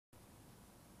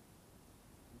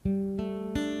It's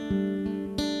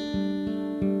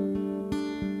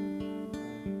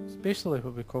basically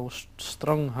what we call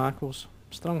strung hackles.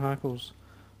 Strung hackles,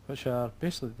 which are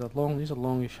basically these are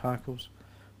longish hackles,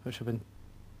 which have been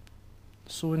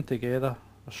sewn together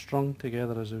or strung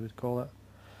together, as we would call it.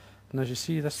 And as you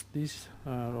see, these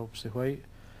are obviously white,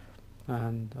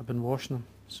 and I've been washing them.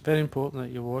 It's very important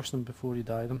that you wash them before you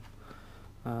dye them.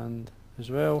 And as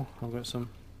well, I've got some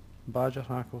badger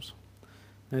hackles.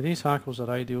 Now these hackles are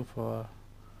ideal for,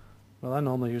 well, I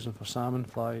normally use them for salmon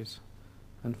flies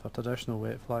and for traditional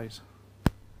wet flies,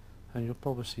 and you'll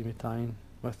probably see me tying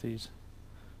with these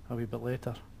a wee bit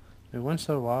later. Now once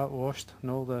they're washed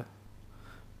and all the,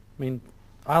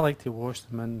 I like to wash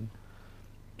them in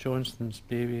Johnston's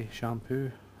baby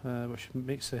shampoo, which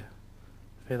makes the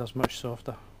feathers much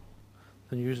softer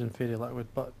than using fairy liquid,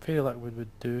 but fairy liquid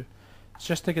would do. It's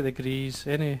just to get the grease,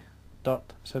 any dirt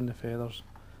that's in the feathers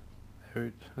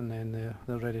out, and then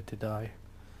they're ready to dye.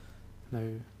 Now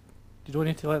you don't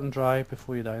need to let them dry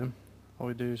before you dye them. All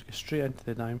you do is go straight into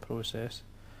the dyeing process.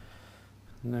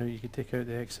 Now you can take out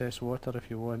the excess water if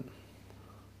you want.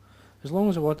 As long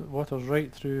as the water's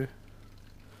right through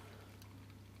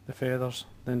the feathers,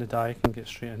 then the dye can get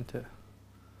straight into it,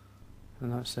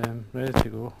 and that's ready to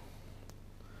go.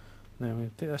 Now I'm going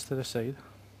to take this to the side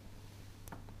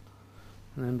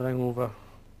and then bring over,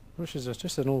 which is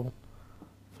just an old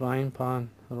frying pan,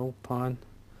 an old pan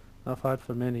that I've had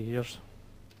for many years.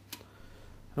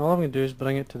 And all I'm going to do is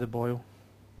bring it to the boil,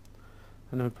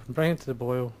 and when I bring it to the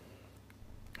boil,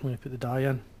 I'm going to put the dye in.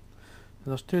 And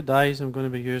there's two dyes I'm going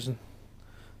to be using,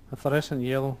 a fluorescent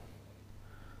yellow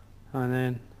and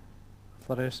then a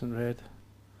fluorescent red.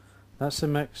 That's the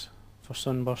mix for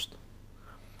Sunburst.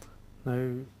 Now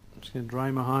I'm just going to dry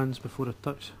my hands before I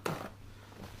touch the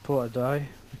pot of dye,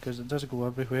 because it does go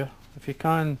everywhere. If you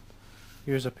can,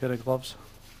 use a pair of gloves,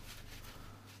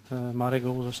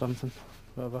 marigolds or something,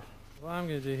 whatever. What I'm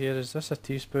going to do here is this, a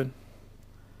teaspoon.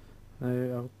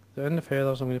 Now in the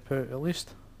feathers I'm going to put at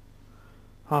least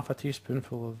half a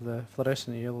teaspoonful of the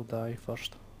fluorescent yellow dye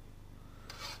first,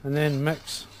 and then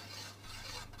mix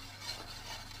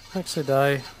the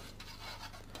dye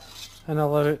and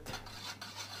allow it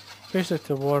basically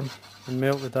to warm and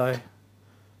melt the dye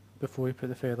before you put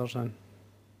the feathers in.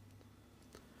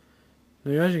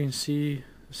 Now as you can see,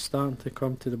 it's starting to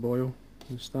come to the boil,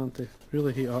 it's starting to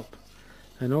really heat up,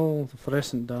 and all the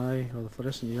fluorescent dye, or the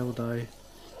fluorescent yellow dye,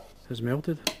 has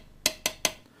melted.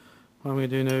 What I'm going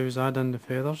to do now is add in the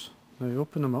feathers. Now you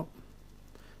open them up.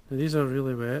 Now these are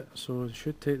really wet, so you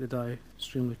should take the dye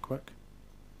extremely quick.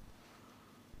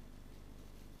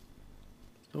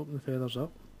 Open the feathers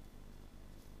up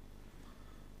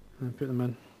and put them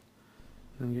in.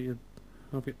 And get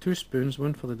I've got two spoons,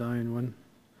 one for the dye and one.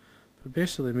 But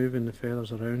basically moving the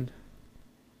feathers around.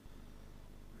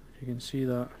 If you can see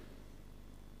that,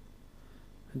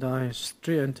 the dye is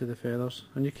straight into the feathers,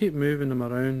 and you keep moving them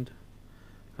around,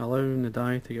 allowing the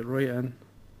dye to get right in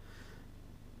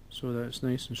so that it's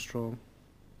nice and strong.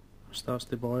 It starts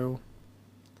to boil.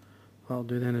 What I'll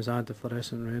do then is add the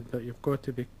fluorescent red, but you've got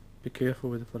to be careful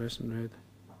with the fluorescent red.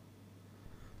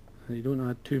 And you don't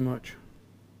add too much.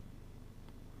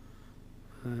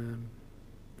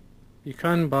 You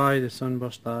can buy the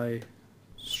Sunburst dye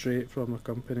straight from a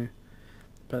company,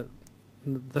 but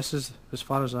this is, as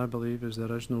far as I believe, is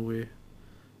the original way,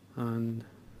 and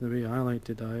the way I like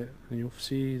to dye it, and you'll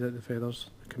see that the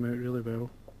feathers come out really well.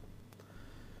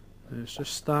 It's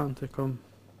just starting to come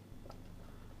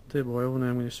to boil. Now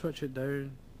I'm going to switch it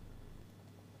down.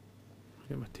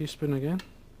 Get my teaspoon again.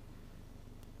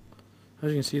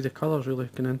 As you can see, the colour's really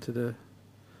going into the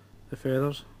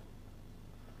feathers.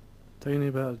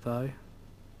 Tiny bit of dye,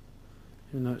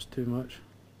 even though it's too much.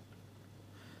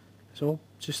 It's all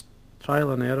just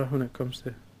trial and error when it comes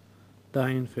to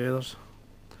dyeing feathers.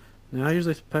 Now I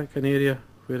usually pick an area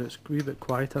where it's a wee bit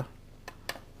quieter,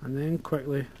 and then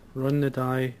quickly run the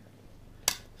dye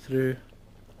through.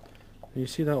 And you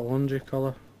see that orangey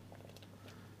colour.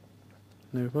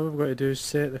 Now what we've got to do is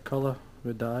set the colour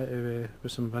with dye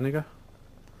with some vinegar.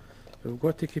 But we've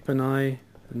got to keep an eye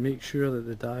and make sure that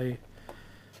the dye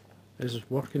is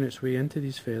working its way into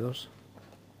these feathers.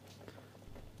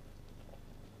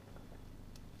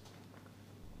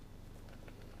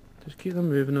 Just keep them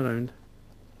moving around.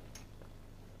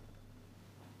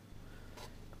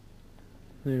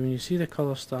 Now when you see the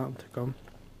colour starting to come,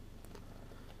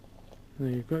 now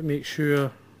you've got to make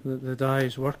sure that the dye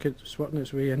is working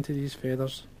its way into these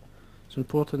feathers. It's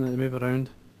important that they move around.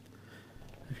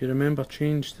 If you remember,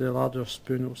 change to the larger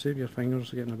spoon, it will save your fingers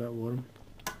getting a bit warm.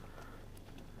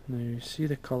 Now you see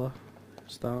the colour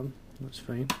starting, that's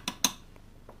fine.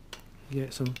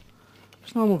 Get some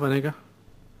It's normal vinegar.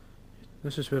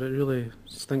 This is where it really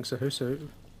stinks the house out.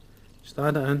 Just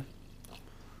add it in.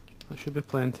 That should be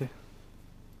plenty.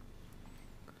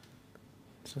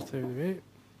 Just out of the way.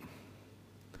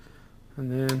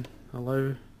 And then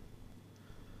allow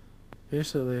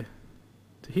basically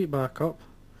to heat back up,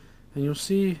 and you'll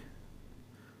see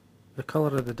the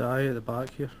colour of the dye at the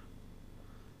back here.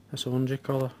 This orangey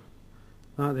colour.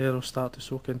 That there will start to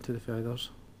soak into the feathers.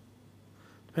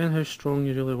 Depending how strong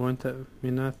you really want it, I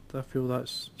mean I feel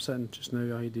that's sitting just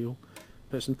now ideal.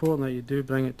 But it's important that you do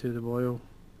bring it to the boil.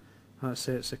 That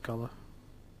sets the colour.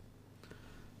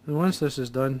 And once this is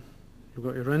done, you've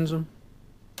got to rinse them.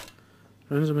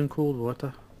 Rinse them in cold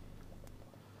water.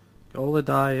 Get all the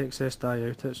dye, excess dye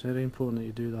out. It's very important that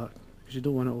you do that because you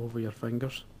don't want it over your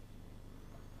fingers.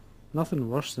 Nothing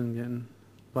worse than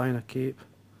buying a cape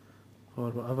or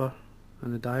whatever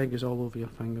and the dye goes all over your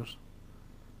fingers.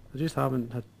 They just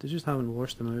haven't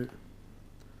washed them out.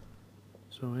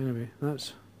 So anyway,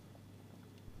 that's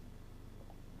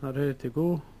that ready to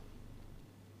go.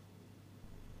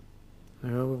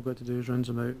 Now all we've got to do is rinse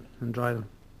them out and dry them.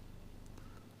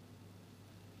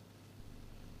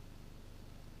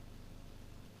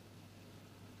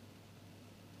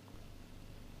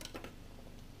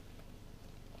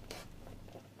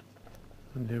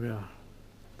 And here we are.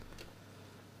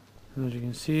 And as you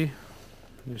can see,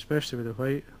 especially with the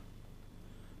white,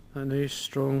 that nice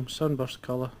strong sunburst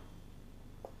colour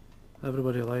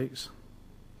everybody likes.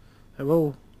 It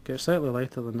will get slightly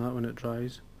lighter than that when it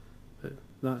dries, but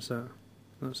that's it.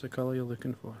 That's the colour you're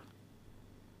looking for.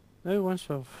 Now once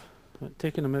I've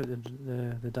taken them out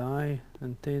the dye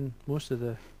and taken most of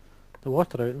the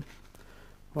water out of them,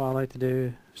 what I like to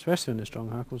do, especially on the strong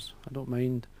hackles, I don't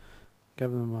mind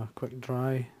giving them a quick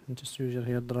dry and just use your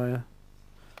hair dryer,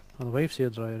 or the wife's hair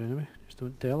dryer anyway, just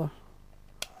don't tell her.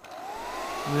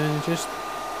 And then just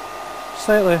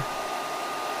slightly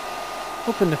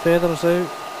open the feathers out,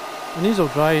 and these will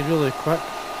dry really quick.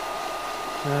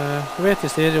 The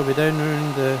wettest area will be down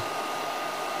around the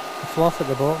fluff at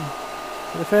the bottom,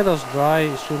 but the feathers dry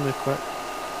extremely quick.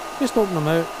 Just open them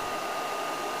out.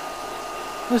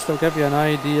 This will give you an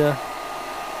idea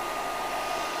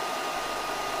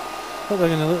what they're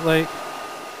going to look like.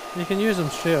 You can use them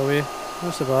straight away.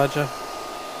 That's the badger.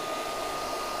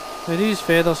 Now these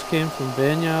feathers came from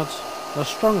vineyards. They're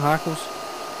strung hackles,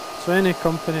 so any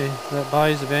company that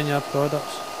buys the vineyard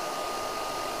products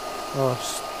or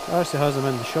actually has them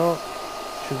in the shop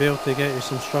should be able to get you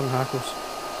some strung hackles.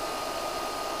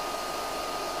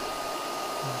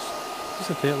 This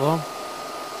will take long.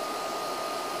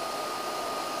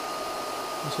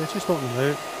 So just open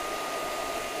them out.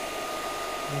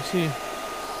 You see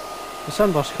the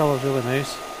sunburst colour is really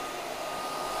nice.